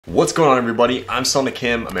What's going on, everybody? I'm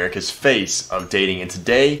Selna, America's face of dating, and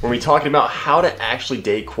today we're going to be talking about how to actually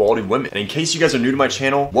date quality women. And in case you guys are new to my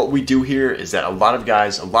channel, what we do here is that a lot of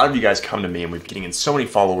you guys come to me, and we're getting in so many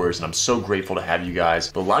followers, and I'm so grateful to have you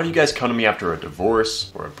guys. But a lot of you guys come to me after a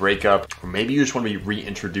divorce or a breakup, or maybe you just want to be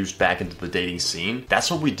reintroduced back into the dating scene. That's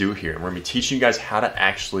what we do here, and we're going to be teaching you guys how to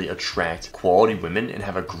actually attract quality women and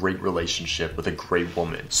have a great relationship with a great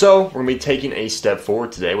woman. So we're going to be taking a step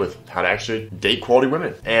forward today with how to actually date quality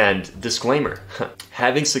women. And disclaimer,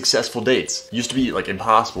 having successful dates used to be like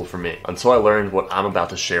impossible for me until I learned what I'm about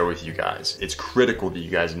to share with you guys. It's critical that you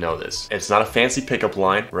guys know this. It's not a fancy pickup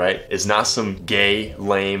line, right? It's not some gay,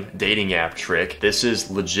 lame dating app trick. This is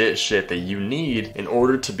legit shit that you need in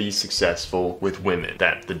order to be successful with women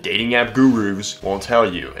that the dating app gurus won't tell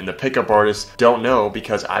you and the pickup artists don't know,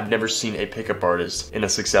 because I've never seen a pickup artist in a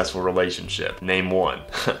successful relationship. Name one.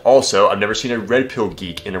 Also, I've never seen a red pill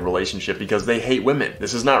geek in a relationship because they hate women.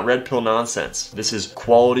 This is not red pill nonsense. This is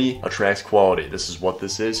quality attracts quality. This is what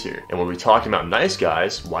this is here. And when we talking about nice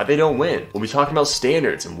guys, why they don't win. When we talking about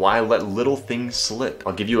standards and why I let little things slip.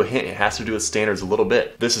 I'll give you a hint. It has to do with standards a little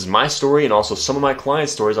bit. This is my story and also some of my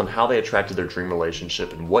clients' stories on how they attracted their dream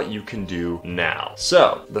relationship and what you can do now.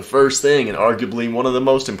 So the first thing, and arguably one of the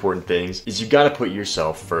most important things, is you got to put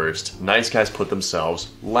yourself first. Nice guys put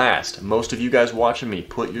themselves last. Most of you guys watching me,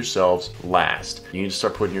 put yourselves last. You need to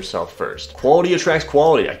start putting yourself first. Quality attracts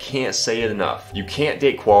quality. I can't say it enough. You can't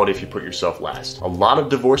date quality if you put yourself last. A lot of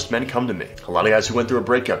divorced men come to me. A lot of guys who went through a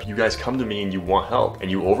breakup, you guys come to me and you want help,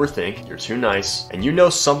 and you overthink, you're too nice, and you know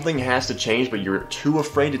something has to change, but you're too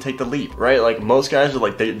afraid to take the leap, right? Like most guys are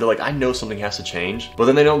like, they're like, I know something has to change, but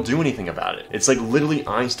then they don't do anything about it. It's like literally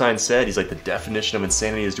Einstein said, he's like, the definition of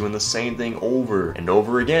insanity is doing the same thing over and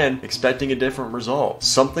over again, expecting a different result.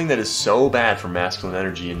 Something that is so bad for masculine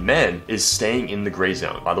energy in men is staying in the gray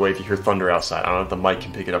zone. By the way, if you hear thunder outside, I don't know if the mic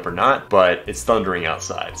can pick it up or not, but it's thundering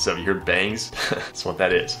outside. So if you hear bangs, that's what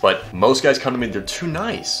that is. But most guys come to me, they're too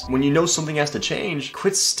nice. When you know something has to change,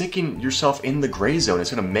 quit sticking yourself in the gray zone. It's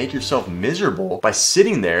gonna make yourself miserable by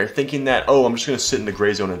sitting there thinking that, oh, I'm just gonna sit in the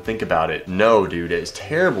gray zone and think about it. No, dude, it's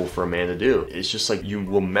terrible for a man to do. It's just like you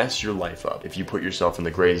will mess your life up if you put yourself in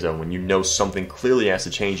the gray zone. When you know something clearly has to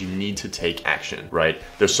change, you need to take action, right?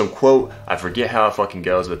 There's some quote, I forget how it fucking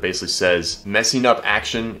goes, but it basically says, messing up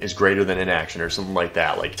action is greater than inaction, or something like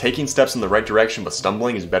that. Like taking steps in the right direction but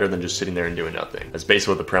stumbling is better than just sitting there and doing nothing. That's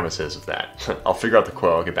basically what the premise is of that. I'll figure out the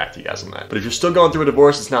quote, I'll get back to you guys on that. But if you're still going through a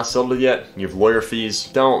divorce, it's not settled yet, you have lawyer fees,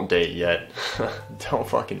 don't date yet. Don't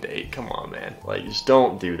fucking date, come on, man. Like, just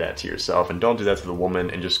don't do that to yourself, and don't do that to the woman,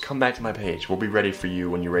 and just come back to my page. We'll be ready for you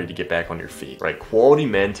when you're ready to get back on your feet, right? Quality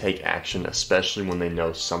men take action, especially when they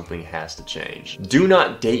know something has to change. Do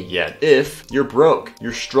not date yet if you're broke,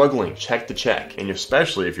 you're struggling, check to check, and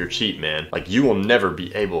especially if you're cheap, man. Like, you will never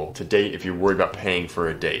be able to date if you're worried about paying for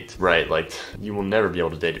a date, right? Like, you will never be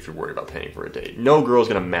able to date if you're worried about paying for a date. No girl's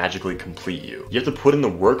gonna magically complete you. You have to put in the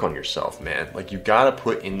work on yourself, man. Like, you gotta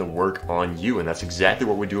put in the work on you, and that's exactly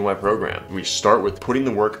what we do in my program. We start with putting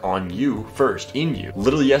the work on you first, in you.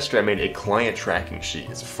 Literally yesterday, I made a client tracking sheet.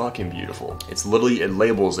 It's fucking beautiful. It's literally, it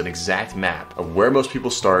labels an exact map of where most people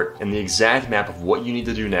start and the exact map of what you need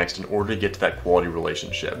to do next in order to get to that quality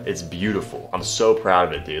relationship. It's beautiful. I'm so proud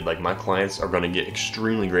of it, dude. Like, my clients are gonna get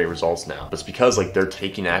extremely great results now. But it's because, like, they're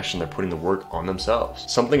taking action, they're putting the work on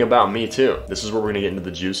themselves. Something about me too, this is where we're gonna get into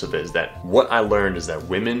the juice of it, is that what I learned is that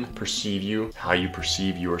women perceive you how you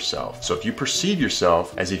perceive yourself. So if you perceive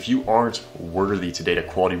yourself as if you aren't worthy to date a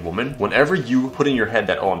quality woman, whenever you put in your head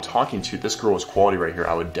that, oh, I'm talking to this girl is quality right here,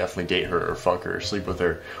 I would definitely date her or fuck her or sleep with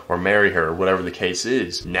her or marry her or whatever the case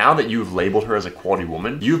is. Now that you've labeled her as a quality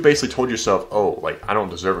woman, you've basically told yourself, oh, like, I don't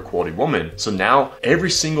deserve a quality woman. So now every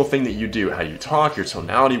single thing that you do, how you talk, your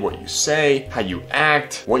tonality, what you say, how you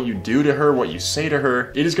act, what you do to her, what you say to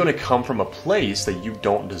her, it is going to come from a place that you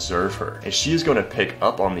don't deserve her. And she is going to pick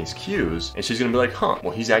up on these cues, and she's going to be like, huh,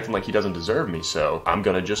 well, he's acting like he doesn't deserve me, so I'm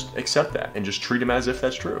going to just accept that and just treat him as if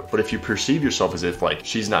that's true. But if you perceive yourself as if, like,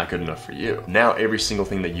 she's not good enough for you, now every single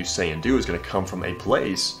thing that you say and do is going to come from a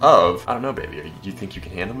place of, I don't know, baby, do you think you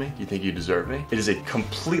can handle me? Do you think you deserve me? It is a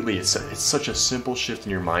completely, it's such a simple shift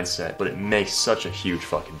in your mindset, but it makes such a huge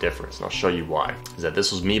fucking difference, and I'll show you why. Is that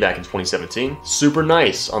this was me back in 2017. Super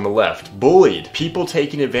nice on the left, bullied, people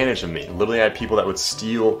taking advantage of me. Literally, I had people that would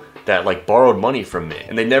steal that like borrowed money from me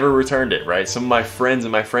and they never returned it, right? Some of my friends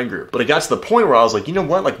in my friend group. But it got to the point where I was like, you know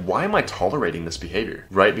what? Like, why am I tolerating this behavior,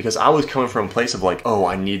 right? Because I was coming from a place of like, oh,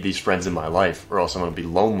 I need these friends in my life or else I'm gonna be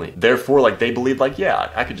lonely. Therefore, like, they believed like,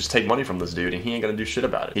 yeah, I could just take money from this dude and he ain't gonna do shit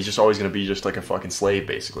about it. He's just always gonna be just like a fucking slave,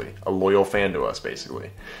 basically. A loyal fan to us, basically.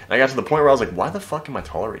 And I got to the point where I was like, why the fuck am I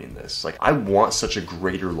tolerating this? Like, I want such a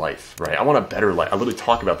greater life, right? I want a better life. I literally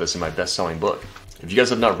talk about this in my best-selling book. If you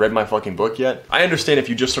guys have not read my fucking book yet, I understand if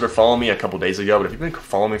you just started following me a couple days ago, but if you've been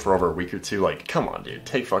following me for over a week or two, like, come on, dude,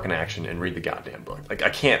 take fucking action and read the goddamn book. Like,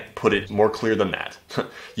 I can't put it more clear than that.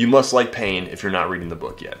 You must like pain if you're not reading the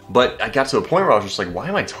book yet. But I got to a point where I was just like, why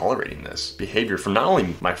am I tolerating this behavior from not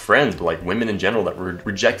only my friends, but like women in general that were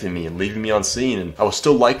rejecting me and leaving me on scene? And I was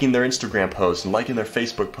still liking their Instagram posts and liking their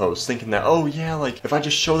Facebook posts, thinking that, oh yeah, like, if I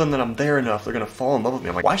just show them that I'm there enough, they're gonna fall in love with me.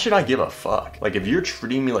 I'm like, why should I give a fuck? Like, if you're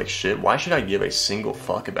treating me like shit, why should I give a single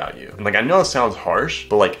fuck about you? And like, I know it sounds harsh,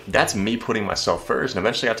 but like, that's me putting myself first. And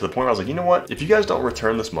eventually I got to the point where I was like, you know what? If you guys don't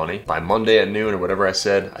return this money by Monday at noon or whatever I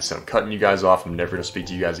said, I'm cutting you guys off. I'm never gonna speak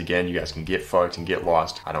to you guys again. You guys can get fucked and get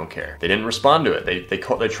lost. I don't care. They didn't respond to it.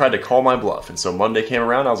 They tried to call my bluff. And so Monday came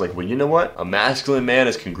around. I was like, well, you know what? A masculine man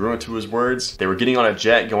is congruent to his words. They were getting on a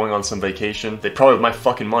jet, going on some vacation. They probably with my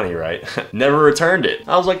fucking money, right? Never returned it.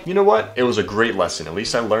 I was like, you know what? It was a great lesson. At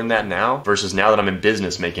least I learned that now versus now that I'm in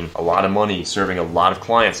business, making a lot of money, serving a lot of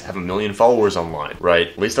clients, have 1 million followers online, right?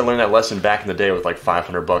 At least I learned that lesson back in the day with like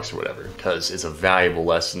 $500 or whatever, because it's a valuable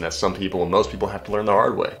lesson that some people and most people have to learn the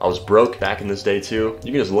hard way. I was broke back in this day too.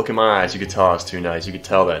 You can just look in my eyes. You could tell I was too nice. You could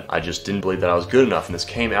tell that I just didn't believe that I was good enough, and this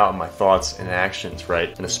came out in my thoughts and actions,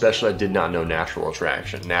 right? And especially I did not know natural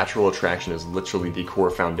attraction. Natural attraction is literally the core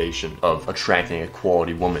foundation of attracting a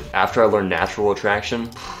quality woman. After I learned natural attraction,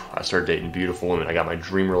 I started dating beautiful women. I got my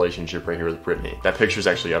dream relationship right here with Brittany. That picture's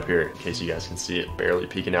actually up here in case you guys can see it, barely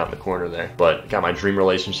peeking out in the corner there. But got my dream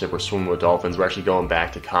relationship. We're swimming with dolphins. We're actually going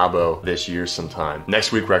back to Cabo this year sometime.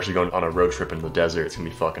 Next week, we're actually going on a road trip into the desert. It's gonna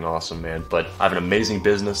be fucking awesome, man. But I have an amazing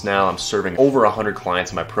business now. I'm serving over 100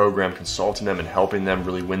 clients in my program, consulting them and helping them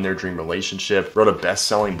really win their dream relationship. Wrote a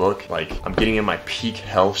best-selling book. Like, I'm getting in my peak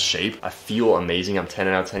health shape. I feel amazing. I'm 10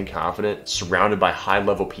 out of 10 confident, surrounded by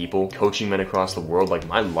high-level people, coaching men across the world. Like,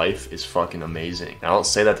 my life is fucking amazing. And I don't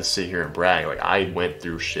say that to sit here and brag. Like, I went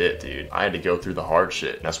through shit, dude. I had to go through the hard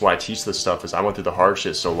shit. And that's why I teach this stuff, is I went through the hard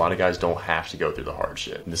shit, so a lot of guys don't have to go through the hard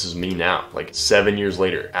shit. And this is me now, like 7 years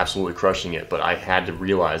later, absolutely crushing it. But I had to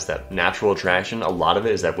realize that natural attraction, a lot of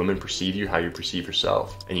it is that women perceive you how you perceive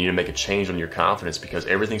yourself. And you need to make a change on your confidence, because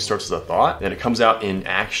everything starts as a thought and it comes out in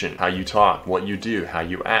action. How you talk, what you do, how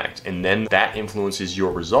you act. And then that influences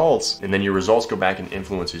your results, and then your results go back and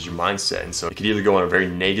influences your mindset. And so it could either go in a very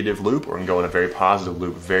negative loop or it can go in a very positive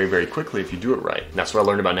loop very, very quickly if you do it right. And that's what I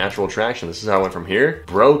learned about natural attraction. This is how I went from here,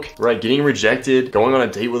 broke, right, getting rejected, going on a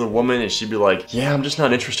date with a woman, and she'd be like, yeah, I'm just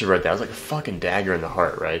not interested right now. I was like a fucking dagger in the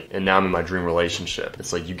heart, right? And now I'm in my dream relationship.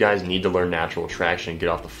 It's like, you guys need to learn natural attraction and get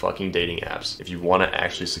off the fucking dating apps if you want to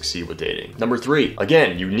actually succeed with dating. Number 3,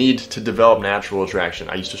 again, you need to develop natural attraction.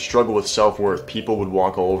 I used to struggle with self-worth. People would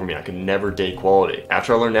walk all over me. I could never date quality.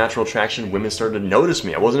 After I learned natural attraction, women started to notice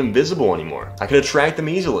me. I wasn't invisible anymore. I could attract them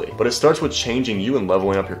easily. But it starts with changing you and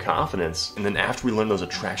leveling up your confidence. And then after we learn those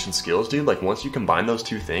attraction skills, dude, like once you combine those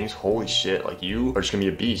two things, holy shit, like you are just gonna be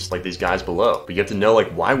a beast like these guys below. But you have to know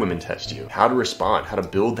like why women test you, how to respond, how to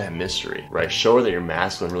build that mystery, right? Show her that you're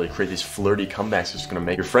masculine, really create these flirty comebacks that's gonna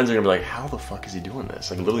make your friends are gonna be like, how the fuck is he doing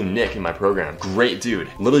this? Like literally Nick in my program, great dude,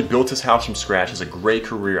 literally built his house from scratch, has a great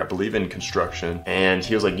career, I believe in construction. And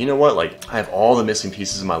he was like, you know what? Like I have all the missing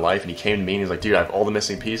pieces in my life. And he came to me and he's like, dude, I have all the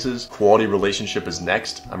missing pieces. Quality relationship is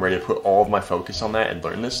next. I'm ready to put all of my focus on that and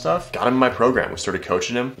learn this stuff. Got him in my program. We started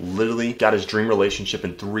coaching him. Literally got his dream relationship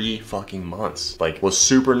in 3 fucking months. Like was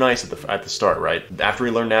super nice at the start, right? After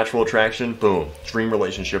he learned natural attraction, boom, dream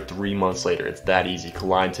relationship 3 months later. It's that easy.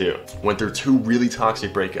 Collide 2. Went through 2 really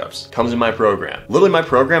toxic breakups. Comes in my program. Literally my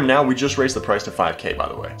program now, we just raised the price to 5K, by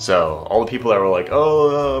the way. So all the people that were like,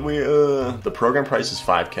 the program price is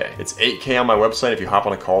 5K. It's 8K on my website. If you hop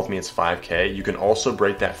on a call with me, it's 5K. You can also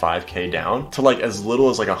break that 5K down to like as little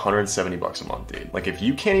as like $170 a month, dude. Like if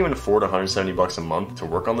you can't even afford $170 a month to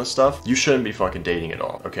work on this stuff, you shouldn't be fucking dating at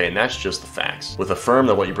all. Okay, and that's just the facts. With a firm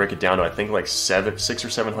that what you break it down to, I think like $600 or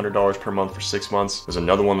 $700 per month for 6 months. There's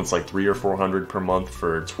another one that's like $300 or $400 per month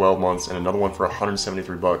for 12 months, and another one for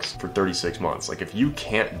 $173 for 36 months. Like if you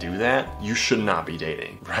can't do that, you should not be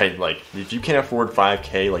dating, right? Like if you can't afford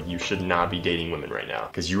 5K, like you should not be dating women right now,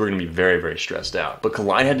 because you are gonna be very, very stressed out. But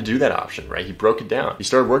Collide had to do that option, right? He broke it down. He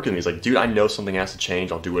started working with me. He's like, dude, I know something has to change.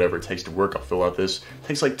 change. I'll do whatever it takes to work. I'll fill out this. It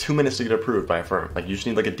takes like 2 minutes to get approved by a firm. Like, you just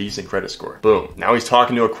need like a decent credit score. Boom. Now he's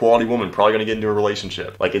talking to a quality woman, probably gonna get into a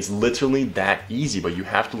relationship. Like, it's literally that easy, but you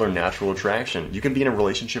have to learn natural attraction. You can be in a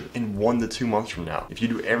relationship in 1 to 2 months from now if you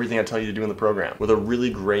do everything I tell you to do in the program with a really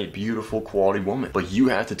great, beautiful, quality woman. But you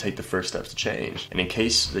have to take the first steps to change. And in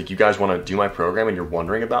case like you guys want to do my program and you're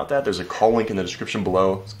wondering about that, there's a call link in the description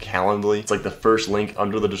below. It's Calendly. It's like the first link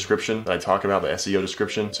under the description that I talk about, the SEO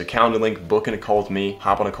description. So Calendly link, book in a call with me,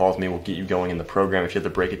 hop on a call with me, we'll get you going in the program. If you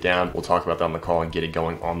have to break it down, we'll talk about that on the call and get it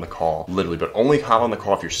going on the call, literally. But only hop on the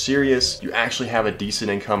call if you're serious, you actually have a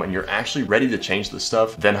decent income, and you're actually ready to change this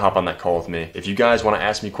stuff, then hop on that call with me. If you guys want to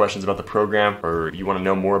ask me questions about the program or you want to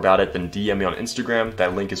know more about it, then DM me on Instagram.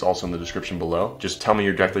 That link is also in the description below. Just tell me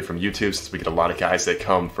you're directly from YouTube, since we get a lot of guys that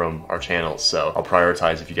come from our channels, so I'll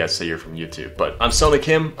prioritize if you guys say you're from YouTube. But I'm Selna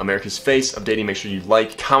Kim, America's face of dating. Make sure you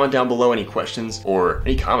like, comment down below any questions or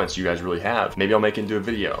any comments you guys really have. Maybe I'll make it into a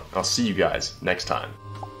video. I'll see you guys next time.